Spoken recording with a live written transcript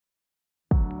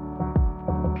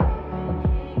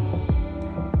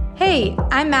Hey,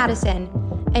 I'm Madison,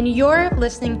 and you're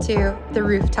listening to the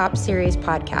Rooftop Series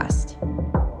podcast.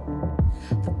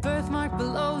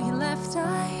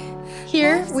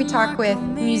 Here, we talk with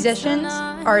musicians,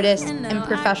 artists, and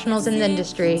professionals in the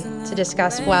industry to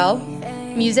discuss, well,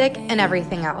 music and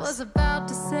everything else.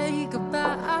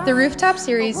 The Rooftop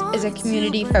Series is a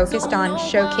community focused on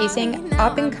showcasing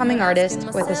up-and-coming artists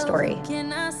with a story.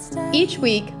 Each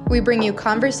week, we bring you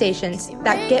conversations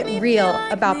that get real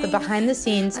about the behind the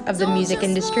scenes of the music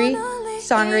industry,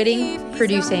 songwriting,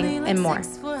 producing, and more.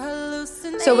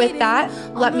 So with that,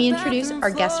 let me introduce our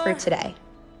guest for today.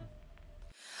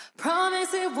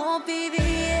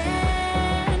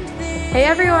 Hey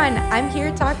everyone, I'm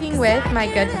here talking with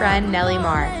my good friend Nellie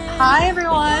Marr. Hi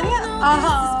everyone.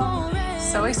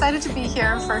 So excited to be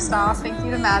here. First off, thank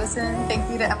you to Madison, thank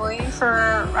you to Emily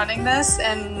for running this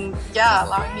and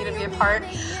allowing me to be a part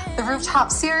of the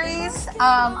Rooftop series.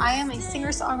 I am a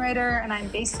singer-songwriter and I'm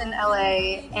based in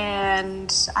LA,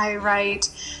 and I write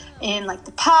in like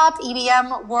the pop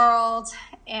EDM world,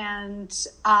 and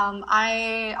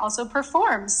I also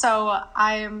perform. So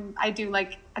I do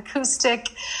like acoustic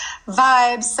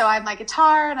vibes. So I have my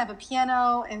guitar and I have a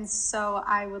piano, and so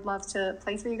I would love to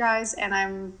play for you guys, and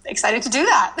I'm excited to do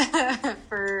that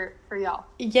for y'all.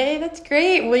 Yay, that's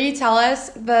great. Will you tell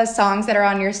us the songs that are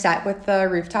on your set with the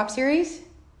Rooftop series?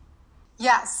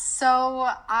 Yes, so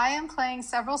I am playing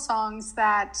several songs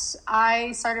that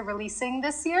I started releasing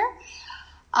this year.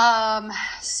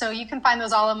 So you can find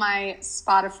those all on my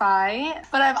Spotify,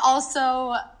 but I've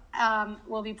also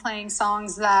will be playing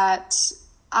songs that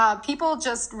people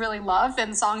just really love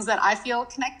and songs that I feel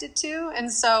connected to.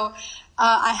 And so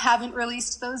I haven't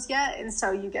released those yet. And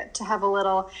so you get to have a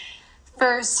little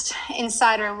first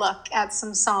insider look at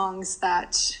some songs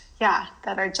that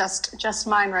are just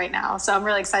mine right now. So I'm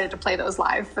really excited to play those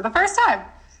live for the first time.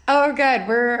 Oh, good.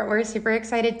 We're super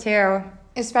excited too.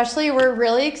 Especially, we're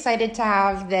really excited to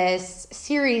have this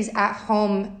series at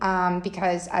home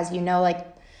because, as you know, like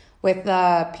with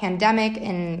the pandemic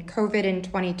and COVID in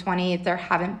 2020, there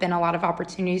haven't been a lot of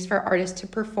opportunities for artists to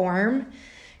perform.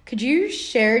 Could you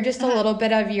share just a little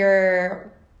bit of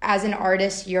as an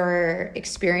artist, your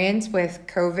experience with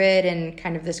COVID and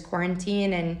kind of this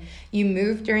quarantine, and you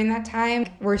moved during that time?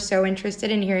 We're so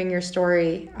interested in hearing your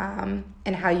story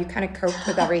and how you kind of coped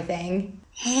with everything.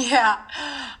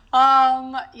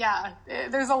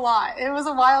 There's a lot. It was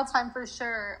a wild time for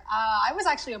sure. I was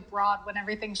actually abroad when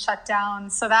everything shut down,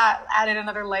 so that added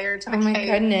another layer to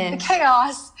the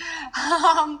chaos.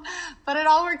 But it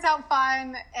all worked out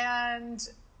fine, and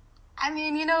I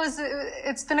mean,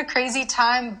 it's been a crazy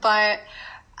time, but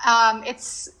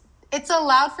it's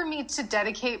allowed for me to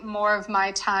dedicate more of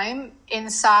my time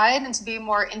inside and to be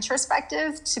more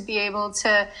introspective, to be able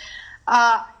to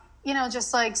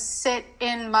just like sit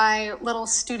in my little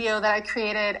studio that I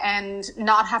created and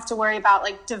not have to worry about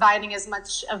like dividing as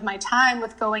much of my time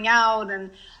with going out and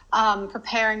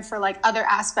preparing for like other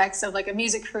aspects of like a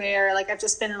music career. Like I've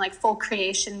just been in like full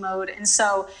creation mode. And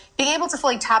so being able to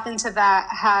fully tap into that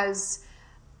has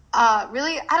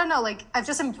really, I don't know, like I've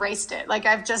just embraced it. Like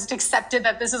I've just accepted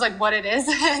that this is like what it is,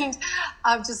 and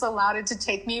I've just allowed it to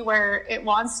take me where it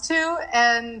wants to.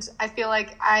 And I feel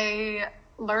like I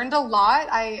learned a lot.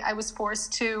 I was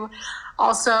forced to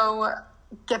also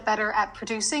get better at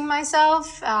producing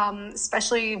myself,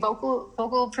 especially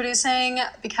vocal producing,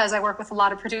 because I work with a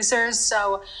lot of producers.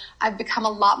 So I've become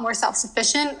a lot more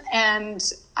self-sufficient, and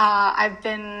I've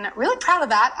been really proud of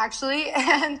that, actually.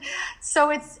 And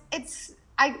so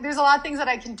there's a lot of things that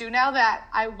I can do now that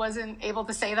I wasn't able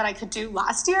to say that I could do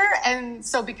last year. And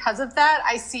so because of that,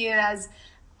 I see it as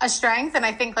a strength. And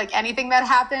I think like anything that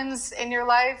happens in your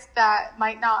life that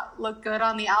might not look good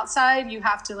on the outside, you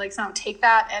have to like somehow take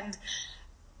that and,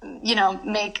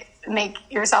 make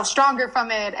yourself stronger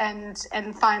from it and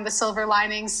find the silver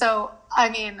lining. So, I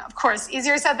mean, of course,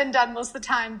 easier said than done most of the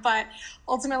time, but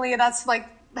ultimately that's like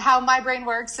how my brain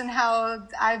works and how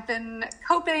I've been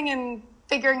coping and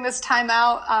figuring this time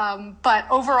out. But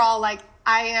overall, like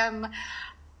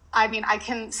I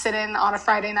can sit in on a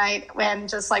Friday night and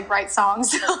just like write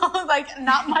songs. Like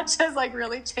not much has like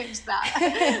really changed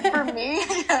that for me.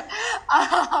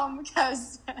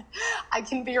 Because I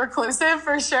can be reclusive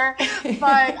for sure.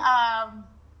 But,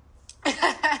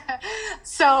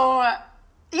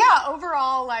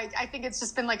 overall, like, I think it's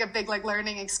just been like a big, like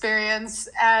learning experience,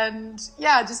 and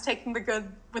just taking the good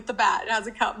with the bad as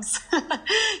it comes.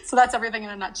 So that's everything in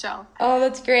a nutshell. Oh,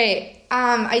 that's great.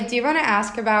 I do want to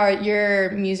ask about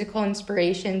your musical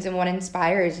inspirations and what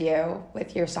inspires you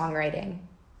with your songwriting.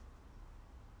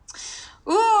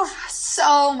 Ooh,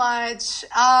 so much.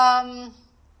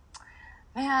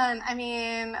 Man, I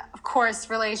mean, of course,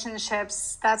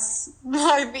 relationships, that's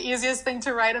like the easiest thing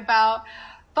to write about.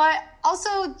 But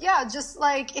also, yeah, just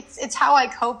like it's how I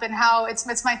cope and how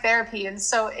it's my therapy. And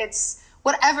so it's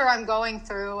whatever I'm going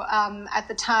through at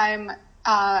the time.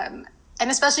 And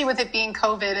especially with it being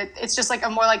COVID, it's just like a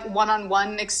more like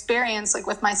one-on-one experience, like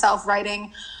with myself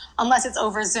writing, unless it's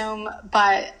over Zoom.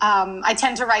 But I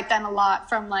tend to write then a lot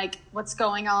from like what's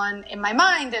going on in my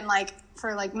mind and like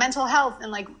for like mental health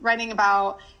and like writing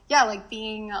about, yeah, like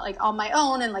being like on my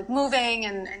own and like moving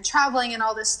and traveling and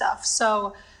all this stuff.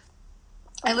 So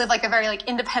I live like a very like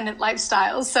independent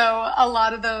lifestyle. So a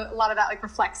lot of that like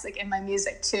reflects like in my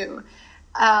music too.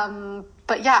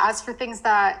 But yeah, as for things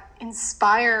that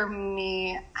inspire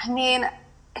me, I mean,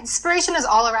 inspiration is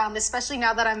all around, especially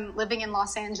now that I'm living in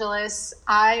Los Angeles.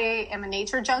 I am a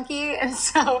nature junkie. And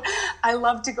so I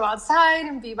love to go outside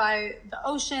and be by the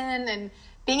ocean, and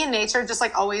being in nature just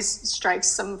like always strikes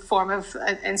some form of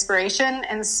inspiration.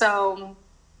 And so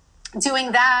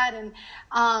doing that, and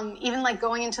even like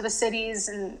going into the cities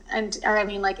or I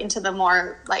mean like into the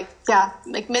more like, yeah,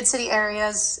 like mid-city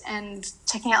areas and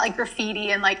checking out like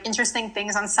graffiti and like interesting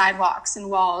things on sidewalks and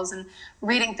walls and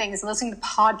reading things and listening to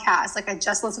podcasts. Like I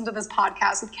just listened to this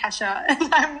podcast with Kesha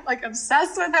and I'm like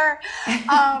obsessed with her.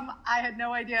 I had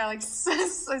no idea, like,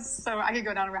 so I could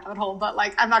go down a rabbit hole, but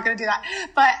like, I'm not going to do that.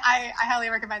 But I highly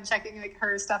recommend checking like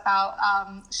her stuff out.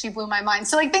 She blew my mind.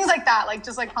 So like things like that, like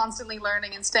just like constantly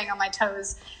learning and staying on my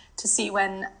toes to see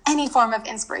when any form of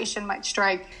inspiration might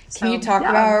strike. Can you talk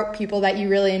about people that you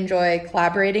really enjoy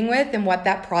collaborating with and what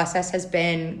that process has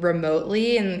been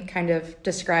remotely, and kind of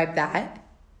describe that?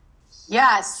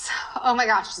 Yes. Oh my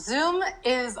gosh. Zoom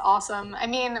is awesome. I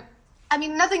mean,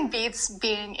 nothing beats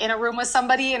being in a room with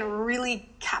somebody and really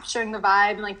capturing the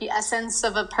vibe and like the essence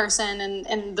of a person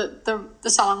and the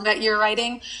song that you're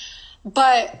writing.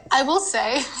 But I will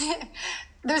say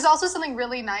there's also something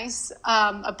really nice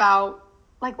about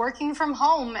like working from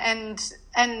home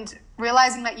and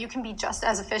realizing that you can be just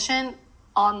as efficient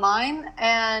online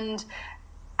and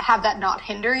have that not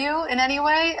hinder you in any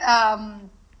way.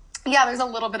 Yeah, there's a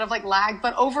little bit of like lag,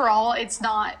 but overall it's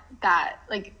not that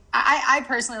like, I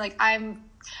personally, like I'm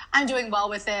doing well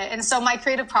with it. And so my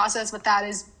creative process with that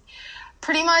is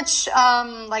pretty much,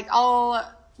 like I'll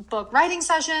book writing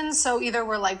sessions. So either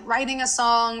we're like writing a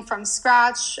song from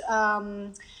scratch,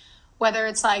 whether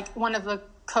it's like one of the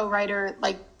co-writers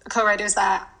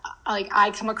that like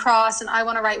I come across and I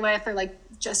want to write with, or like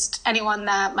just anyone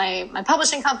that my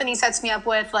publishing company sets me up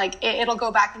with, like it'll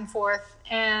go back and forth.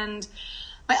 And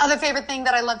my other favorite thing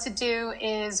that I love to do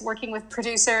is working with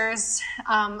producers.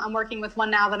 I'm working with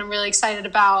one now that I'm really excited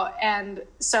about. And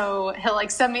so he'll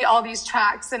like send me all these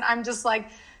tracks and I'm just like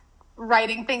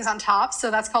writing things on top. So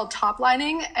that's called top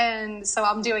lining. And so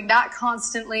I'm doing that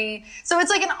constantly. So it's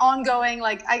like an ongoing,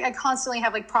 like I constantly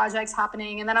have like projects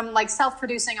happening, and then I'm like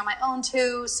self-producing on my own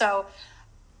too. So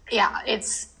yeah,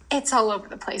 it's all over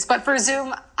the place. But for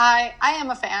Zoom, I am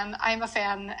a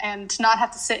fan. And to not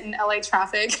have to sit in LA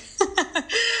traffic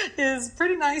is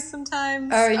pretty nice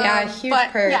sometimes. Oh yeah, huge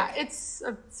perk. Yeah, it's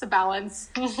a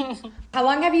balance. How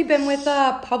long have you been with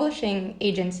a publishing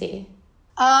agency?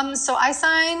 So I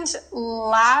signed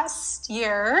last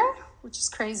year, which is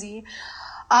crazy.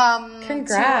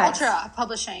 Congrats. To Ultra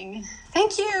Publishing.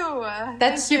 Thank you.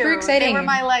 That's super exciting. They were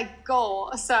my like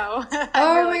goal. So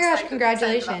oh my gosh,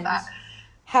 congratulations.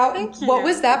 What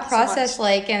was that process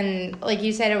like? And like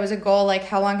you said, it was a goal. Like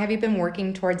how long have you been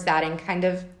working towards that, and kind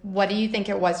of what do you think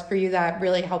it was for you that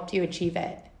really helped you achieve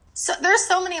it? So there's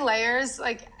so many layers.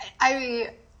 Like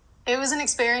it was an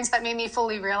experience that made me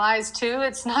fully realize too,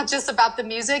 it's not just about the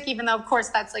music, even though of course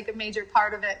that's like a major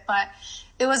part of it, but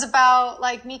it was about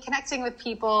like me connecting with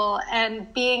people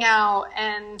and being out,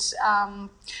 and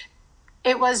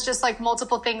it was just like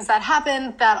multiple things that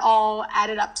happened that all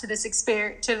added up to this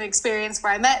experience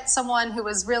where I met someone who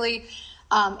was really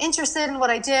interested in what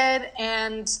I did,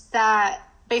 and that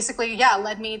basically, yeah,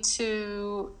 led me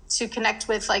to connect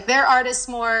with like their artists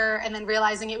more, and then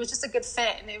realizing it was just a good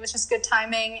fit and it was just good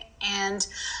timing, and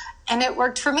it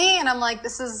worked for me. And I'm like,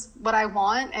 this is what I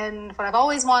want and what I've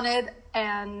always wanted.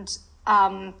 And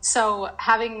so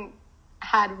having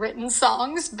had written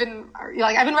songs, I've been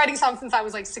writing songs since I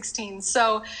was like 16.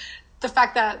 So the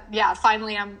fact that, yeah,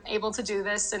 finally I'm able to do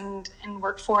this and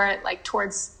work for it, like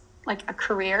towards like a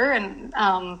career and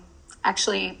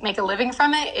actually make a living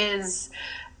from it is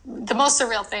the most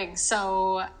surreal thing.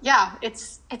 So yeah,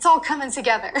 it's all coming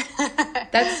together.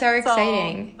 That's so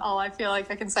exciting. All I feel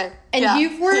like I can say. And yeah.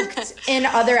 You've worked in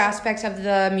other aspects of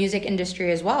the music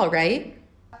industry as well, right?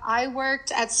 I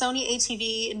worked at Sony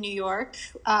ATV in New York,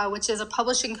 which is a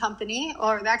publishing company,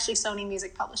 or actually Sony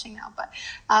Music Publishing now, but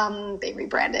they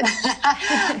rebranded.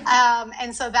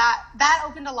 And so that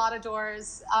opened a lot of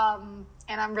doors,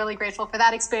 and I'm really grateful for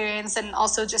that experience, and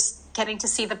also just getting to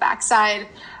see the backside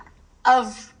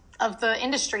of the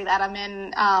industry that I'm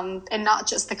in, and not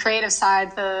just the creative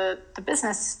side, the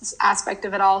business aspect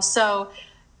of it all. So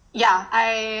yeah,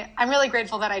 I'm really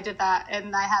grateful that I did that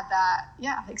and I had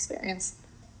that, experience.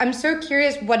 I'm so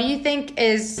curious, what do you think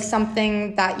is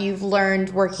something that you've learned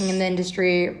working in the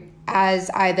industry as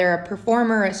either a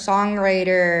performer, a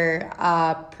songwriter,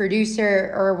 a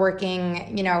producer, or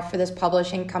working, for this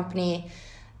publishing company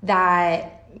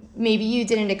that maybe you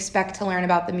didn't expect to learn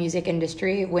about the music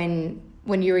industry when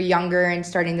you were younger and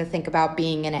starting to think about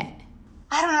being in it?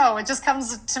 I don't know. It just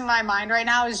comes to my mind right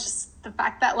now is just the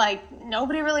fact that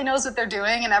nobody really knows what they're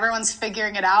doing and everyone's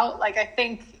figuring it out. I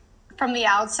think from the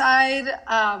outside,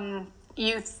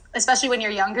 especially when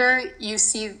you're younger, you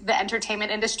see the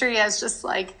entertainment industry as just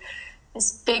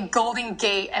this big golden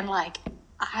gate and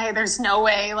there's no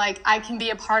way I can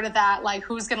be a part of that.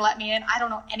 Who's going to let me in? I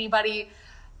don't know anybody.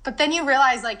 But then you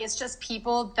realize it's just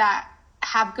people that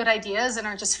have good ideas and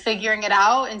are just figuring it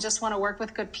out and just want to work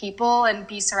with good people and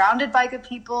be surrounded by good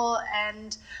people,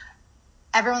 and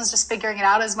everyone's just figuring it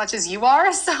out as much as you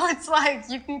are. So it's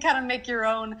you can kind of make your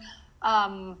own,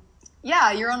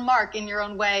 your own mark in your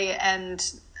own way. And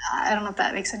I don't know if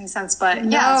that makes any sense, but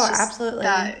no, it's just absolutely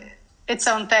its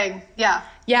own thing. Yeah.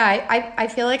 Yeah. I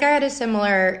feel like I had a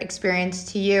similar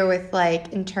experience to you with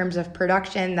in terms of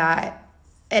production, that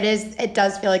it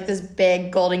does feel like this big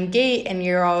golden gate and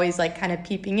you're always kind of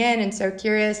peeping in and so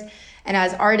curious. And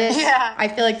as artists, I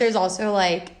feel like there's also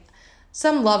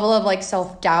some level of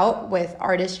self-doubt with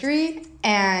artistry,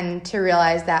 and to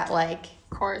realize that of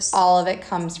course, all of it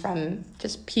comes from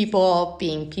just people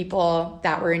being people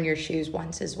that were in your shoes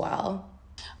once as well.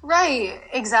 Right.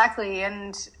 Exactly.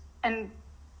 And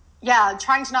yeah,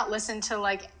 trying to not listen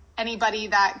to anybody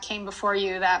that came before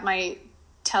you that might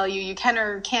tell you can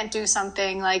or can't do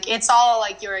something. It's all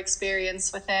your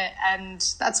experience with it, and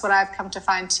that's what I've come to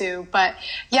find too. But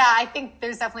yeah, I think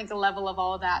there's definitely a level of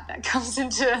all of that comes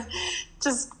into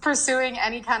just pursuing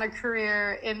any kind of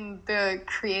career in the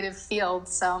creative field.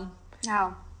 So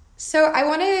yeah. So I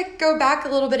want to go back a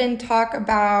little bit and talk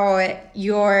about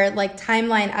your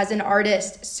timeline as an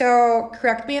artist. So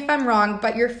correct me if I'm wrong,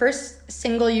 but your first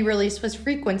single you released was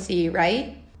Frequency,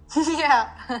 right? Yeah,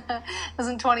 it was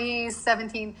in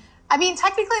 2017. I mean,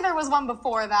 technically there was one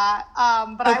before that,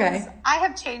 but okay. I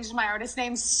have changed my artist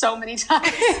name so many times.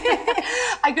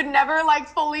 I could never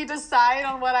fully decide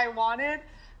on what I wanted,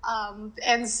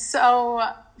 and so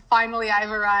finally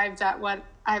I've arrived at what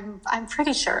I'm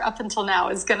pretty sure up until now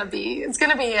is gonna be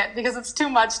it, because it's too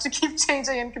much to keep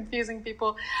changing and confusing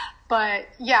people. But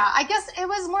yeah, I guess it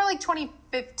was more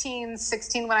 2015,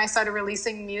 16 when I started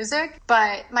releasing music.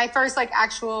 But my first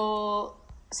actual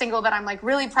single that I'm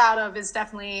really proud of is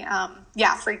definitely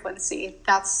Frequency.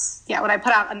 That's what I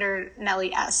put out under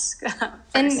Nellie S.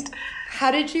 And how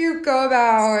did you go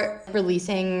about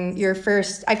releasing your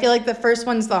first? I feel like the first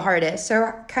one's the hardest.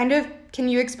 So can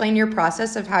you explain your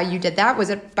process of how you did that? Was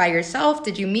it by yourself?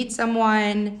 Did you meet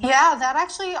someone? Yeah, that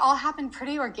actually all happened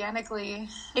pretty organically.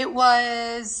 It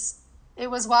was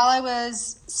while I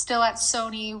was still at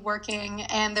Sony working,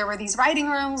 and there were these writing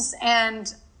rooms,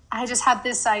 and I just had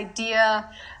this idea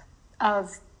of,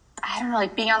 I don't know,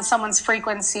 being on someone's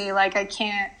frequency. I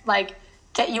can't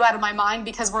get you out of my mind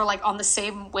because we're on the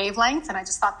same wavelength. And I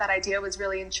just thought that idea was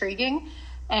really intriguing.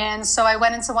 And so I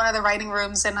went into one of the writing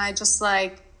rooms and I just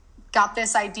got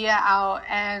this idea out.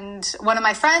 And one of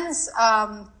my friends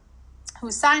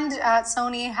who signed at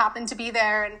Sony happened to be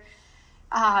there,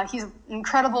 and he's an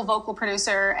incredible vocal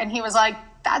producer. And he was like,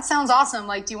 "That sounds awesome.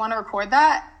 Do you want to record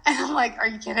that?" And I'm like, "Are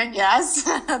you kidding?" Yes.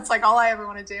 That's all I ever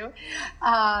want to do.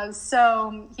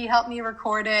 So he helped me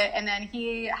record it, and then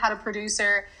he had a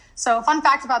producer. So fun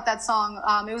fact about that song,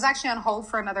 it was actually on hold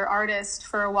for another artist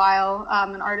for a while,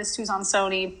 an artist who's on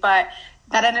Sony, but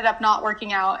that ended up not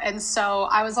working out. And so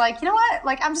I was like, you know what?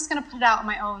 I'm just going to put it out on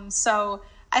my own. So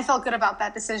I felt good about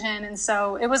that decision. And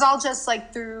so it was all just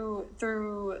through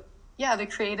the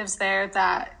creatives there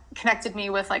that connected me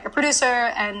with a producer,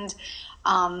 and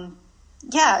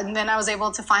and then I was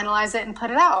able to finalize it and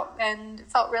put it out, and it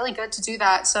felt really good to do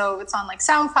that. So it's on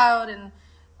SoundCloud and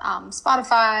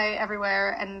Spotify,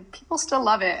 everywhere, and people still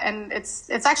love it, and it's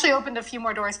actually opened a few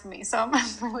more doors for me, so I'm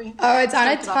really it's on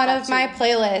a ton of my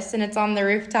playlists, and it's on the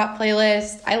Rooftop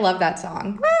playlist. I love that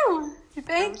song. Woo! Thank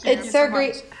Thank you. It's so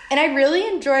great. And I really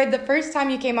enjoyed the first time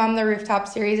you came on the Rooftop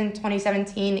series in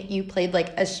 2017, you played like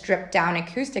a stripped down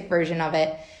acoustic version of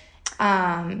it.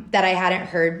 That I hadn't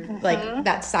heard like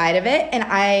that side of it. And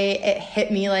it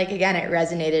hit me like, again, it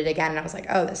resonated again. And I was like,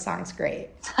 oh, this song's great.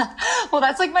 Well,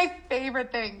 that's like my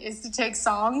favorite thing is to take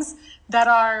songs that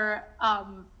are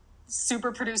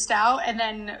super produced out and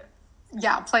then,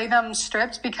 play them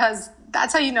stripped, because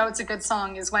that's how you know it's a good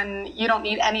song, is when you don't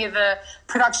need any of the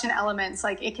production elements.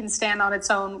 Like it can stand on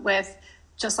its own with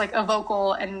just like a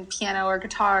vocal and piano or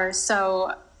guitar.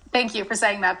 So thank you for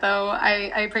saying that, though.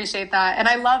 I appreciate that. And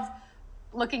I love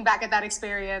looking back at that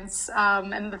experience,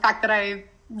 and the fact that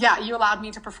you allowed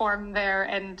me to perform there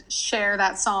and share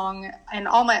that song and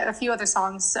a few other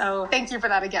songs. So thank you for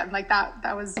that again. Like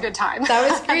that was a good time. That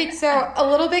was great. So a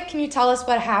little bit, can you tell us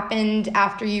what happened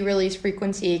after you released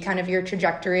Frequency, kind of your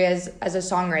trajectory as a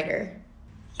songwriter?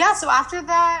 Yeah. So after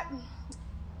that,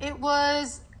 it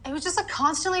was just like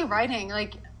constantly writing,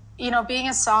 like, being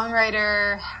a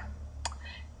songwriter,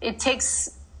 it's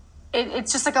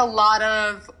just like a lot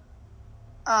of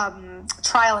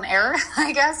trial and error,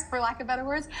 I guess, for lack of better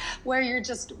words, where you're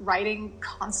just writing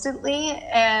constantly.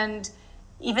 And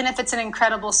even if it's an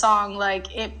incredible song,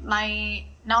 like it might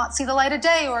not see the light of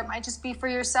day, or it might just be for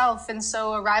yourself. And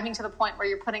so arriving to the point where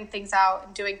you're putting things out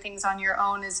and doing things on your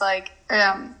own is like,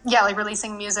 like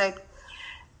releasing music.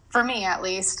 For me, at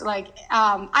least, like,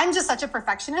 I'm just such a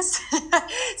perfectionist,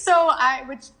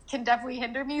 which can definitely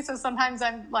hinder me. So sometimes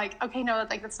I'm like, okay, no,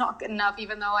 that's not good enough,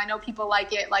 even though I know people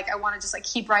like it. Like, I want to just like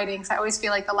keep writing. So I always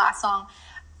feel like the last song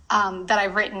that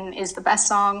I've written is the best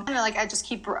song. And like, I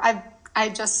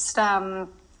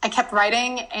kept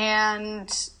writing, and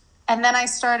then I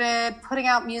started putting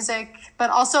out music, but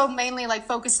also mainly like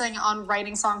focusing on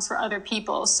writing songs for other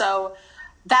people. So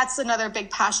that's another big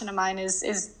passion of mine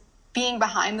is being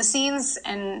behind the scenes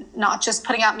and not just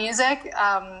putting out music,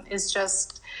 is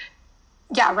just,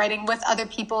 writing with other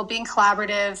people, being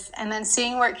collaborative, and then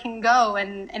seeing where it can go.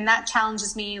 And that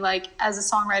challenges me, like, as a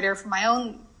songwriter for my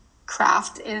own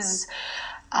craft, is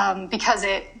because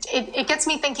it gets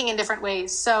me thinking in different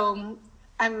ways. So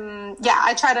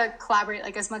I try to collaborate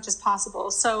like as much as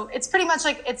possible. So it's pretty much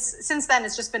like since then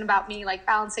it's just been about me like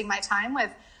balancing my time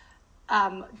with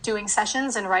doing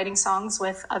sessions and writing songs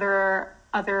with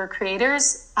other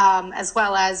creators, as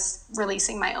well as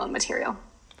releasing my own material.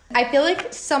 I feel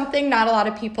like something not a lot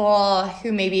of people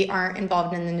who maybe aren't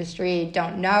involved in the industry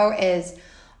don't know is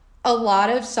a lot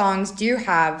of songs do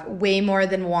have way more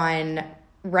than one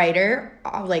writer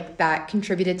like that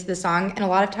contributed to the song, and a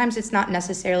lot of times it's not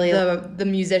necessarily the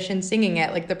musician singing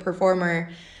it, like the performer.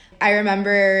 I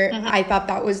remember I thought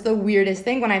that was the weirdest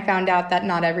thing when I found out that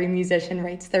not every musician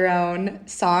writes their own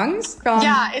songs.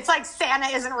 It's like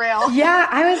Santa isn't real. Yeah,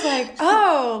 I was like,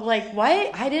 oh, like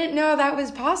what? I didn't know that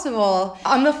was possible.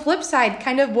 On the flip side,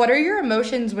 kind of what are your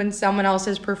emotions when someone else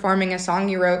is performing a song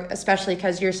you wrote, especially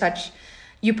because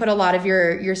you put a lot of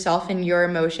yourself and your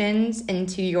emotions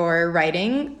into your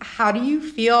writing. How do you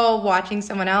feel watching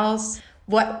someone else?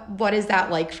 What is that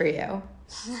like for you?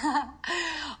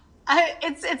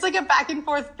 It's like a back and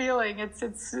forth feeling. It's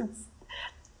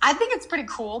I think it's pretty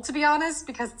cool, to be honest,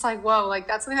 because it's like, whoa, like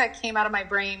that's something that came out of my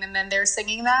brain, and then they're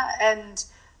singing that, and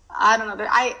I don't know,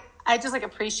 I just like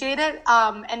appreciate it,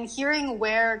 and hearing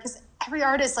because every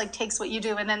artist like takes what you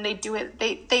do and then they do it,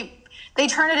 they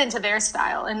turn it into their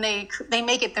style, and they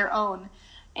make it their own.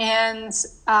 And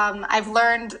I've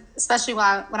learned, especially when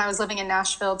I was living in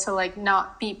Nashville, to like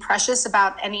not be precious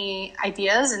about any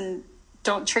ideas, and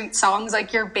don't treat songs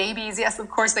like your babies. Yes, of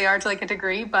course they are to like a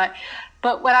degree, but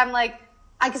when I'm like,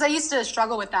 because I used to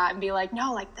struggle with that and be like,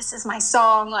 no, like this is my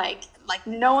song, like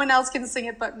no one else can sing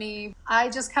it but me. I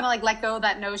just kind of like let go of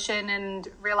that notion and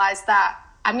realized that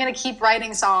I'm going to keep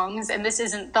writing songs, and this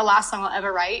isn't the last song I'll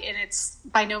ever write, and it's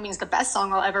by no means the best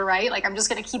song I'll ever write. Like I'm just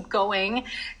going to keep going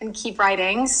and keep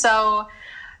writing. So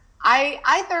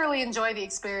I thoroughly enjoy the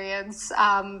experience,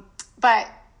 but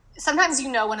sometimes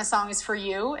when a song is for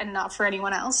you and not for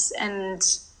anyone else, and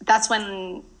that's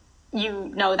when you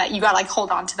know that you gotta like hold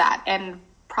on to that and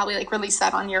probably like release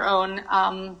that on your own.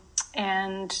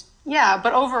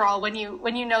 But overall, when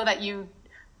you know that you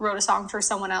wrote a song for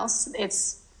someone else,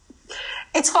 it's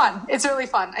fun. It's really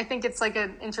fun. I think it's like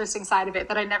an interesting side of it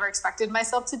that I never expected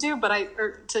myself to do,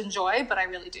 to enjoy, but I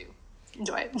really do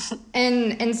enjoy it.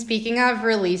 And speaking of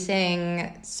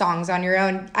releasing songs on your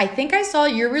own, I think I saw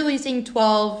you're releasing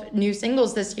 12 new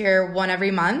singles this year, one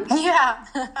every month. Yeah,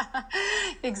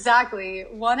 exactly.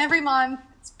 One every month.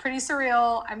 It's pretty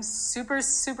surreal. I'm super,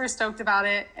 super stoked about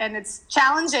it. And it's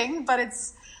challenging, but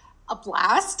it's a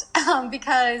blast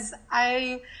because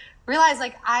I realized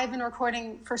like I've been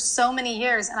recording for so many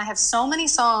years and I have so many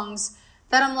songs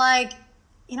that I'm like,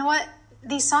 you know what?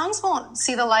 These songs won't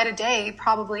see the light of day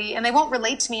probably, and they won't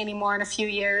relate to me anymore in a few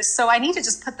years. So I need to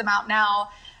just put them out now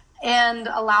and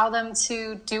allow them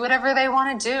to do whatever they want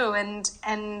to do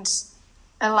and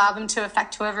allow them to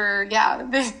affect whoever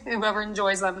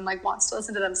enjoys them and like wants to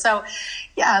listen to them. So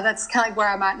yeah, that's kind of like where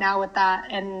I'm at now with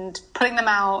that, and putting them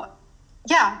out.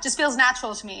 Yeah, just feels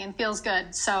natural to me and feels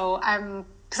good. So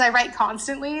because I write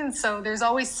constantly, and so there's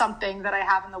always something that I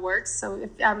have in the works. So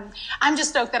I'm just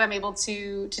stoked that I'm able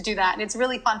to do that, and it's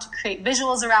really fun to create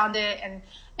visuals around it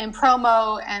and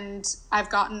promo. And I've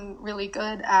gotten really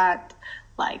good at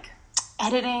like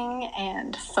editing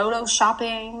and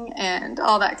photoshopping and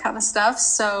all that kind of stuff.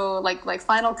 So like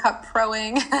Final Cut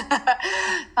Proing.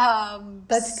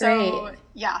 That's great.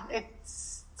 Yeah,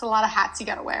 it's a lot of hats you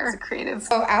got to wear as a creative.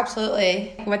 Oh,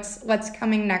 absolutely. What's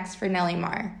coming next for Nellie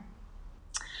Mar?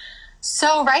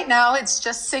 So right now it's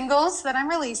just singles that I'm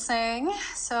releasing.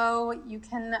 So you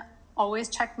can always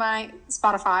check my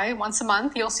Spotify once a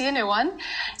month. You'll see a new one.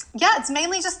 Yeah, it's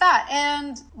mainly just that.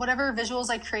 And whatever visuals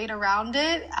I create around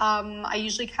it, I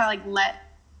usually kind of like let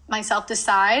myself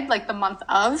decide like the month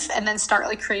of, and then start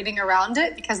like creating around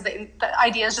it, because the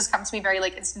ideas just come to me very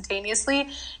like instantaneously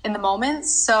in the moment.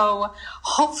 So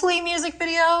hopefully music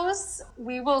videos,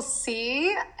 we will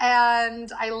see.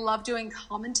 And I love doing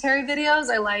commentary videos.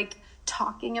 I like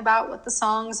talking about what the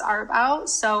songs are about.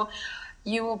 So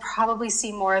you will probably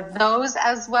see more of those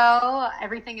as well.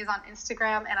 Everything is on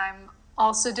Instagram, and I'm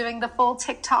also doing the full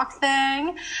TikTok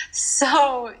thing.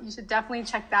 So you should definitely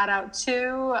check that out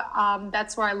too.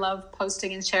 That's where I love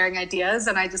posting and sharing ideas,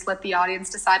 and I just let the audience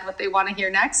decide what they want to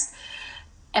hear next.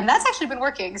 And that's actually been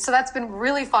working. So that's been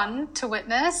really fun to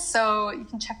witness. So you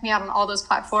can check me out on all those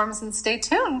platforms, and stay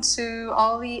tuned to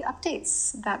all the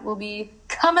updates that will be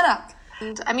coming up.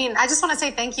 And I mean, I just want to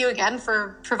say thank you again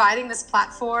for providing this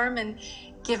platform and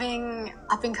giving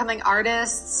up-and-coming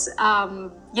artists,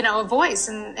 a voice,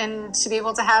 and to be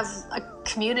able to have a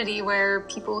community where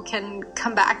people can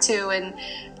come back to and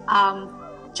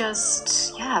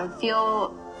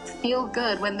feel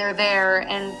good when they're there,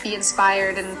 and be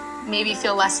inspired, and maybe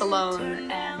feel less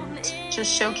alone, and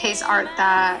just showcase art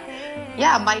that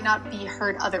might not be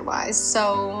heard otherwise.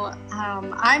 So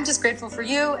I'm just grateful for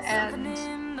you and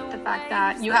the fact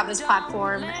that you have this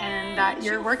platform and that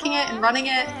you're working it and running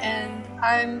it, and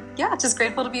I'm just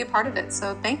grateful to be a part of it.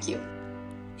 So thank you.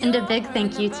 And a big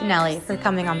thank you to Nellie for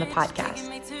coming on the podcast.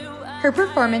 Her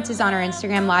performance is on our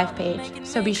Instagram live page,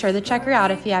 so be sure to check her out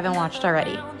if you haven't watched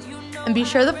already. And be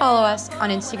sure to follow us on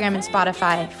Instagram and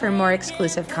Spotify for more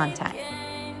exclusive content.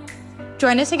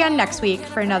 Join us again next week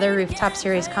for another Rooftop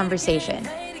Series conversation.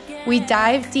 We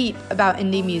dive deep about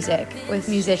indie music with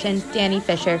musician Danny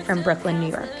Fisher from Brooklyn, New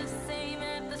York.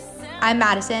 I'm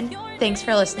Madison. Thanks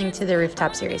for listening to the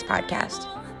Rooftop Series podcast.